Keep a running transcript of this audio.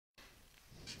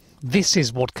This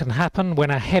is what can happen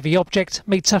when a heavy object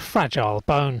meets a fragile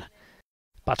bone.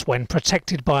 But when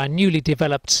protected by a newly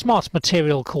developed smart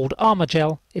material called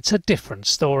Armourgel, it's a different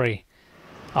story.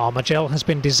 Armourgel has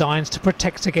been designed to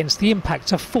protect against the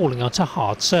impact of falling onto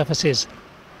hard surfaces.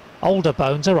 Older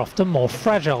bones are often more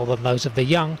fragile than those of the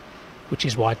young, which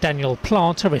is why Daniel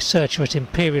Plant, a researcher at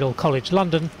Imperial College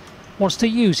London, wants to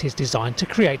use his design to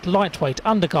create lightweight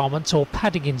undergarments or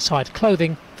padding inside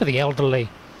clothing for the elderly.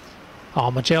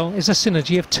 Armourgel is a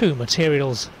synergy of two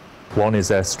materials. One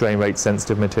is a strain rate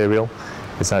sensitive material.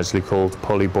 It's actually called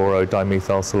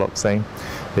polyborodimethylsiloxane.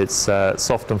 It's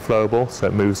soft and flowable, so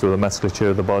it moves with the musculature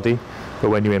of the body, but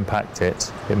when you impact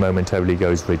it, it momentarily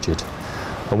goes rigid.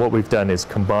 And what we've done is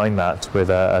combine that with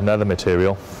another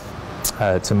material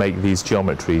to make these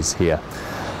geometries here.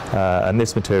 And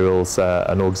this material's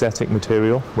an auxetic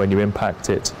material. When you impact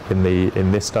it in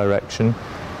this direction,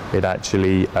 it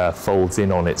actually folds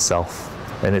in on itself.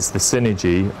 And it's the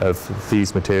synergy of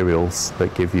these materials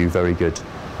that give you very good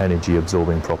energy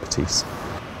absorbing properties.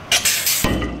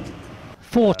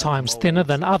 4 times thinner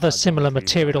than other similar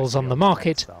materials on the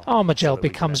market, Armourgel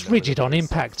becomes rigid on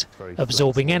impact,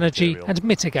 absorbing energy and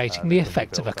mitigating the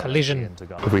effect of a collision.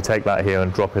 If we take that here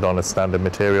and drop it on a standard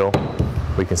material,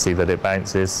 we can see that it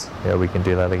bounces. Yeah, we can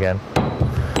do that again.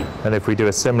 And if we do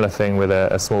a similar thing with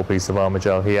a small piece of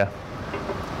Armourgel here,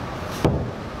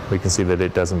 we can see that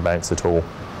it doesn't bounce at all.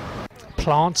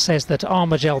 Plant says that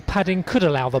Armourgel padding could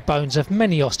allow the bones of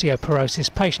many osteoporosis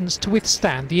patients to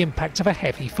withstand the impact of a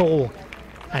heavy fall.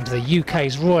 And the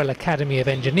UK's Royal Academy of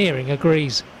Engineering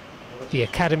agrees. The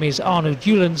Academy's Arnold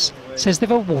Ullens says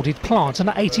they've awarded Plant an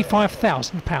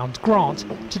 £85,000 grant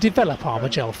to develop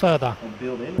Armourgel further.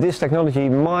 This technology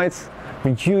might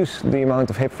reduce the amount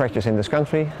of hip fractures in this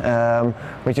country,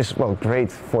 which is great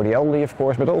for the elderly, of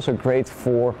course, but also great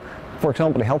for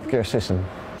example, the healthcare system.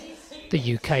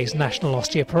 The UK's National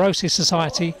Osteoporosis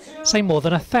Society say more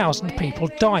than 1,000 people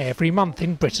die every month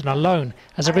in Britain alone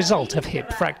as a result of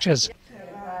hip fractures.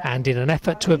 And in an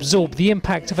effort to absorb the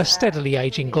impact of a steadily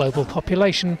ageing global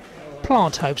population,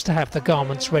 Plant hopes to have the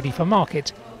garments ready for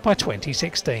market by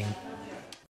 2016.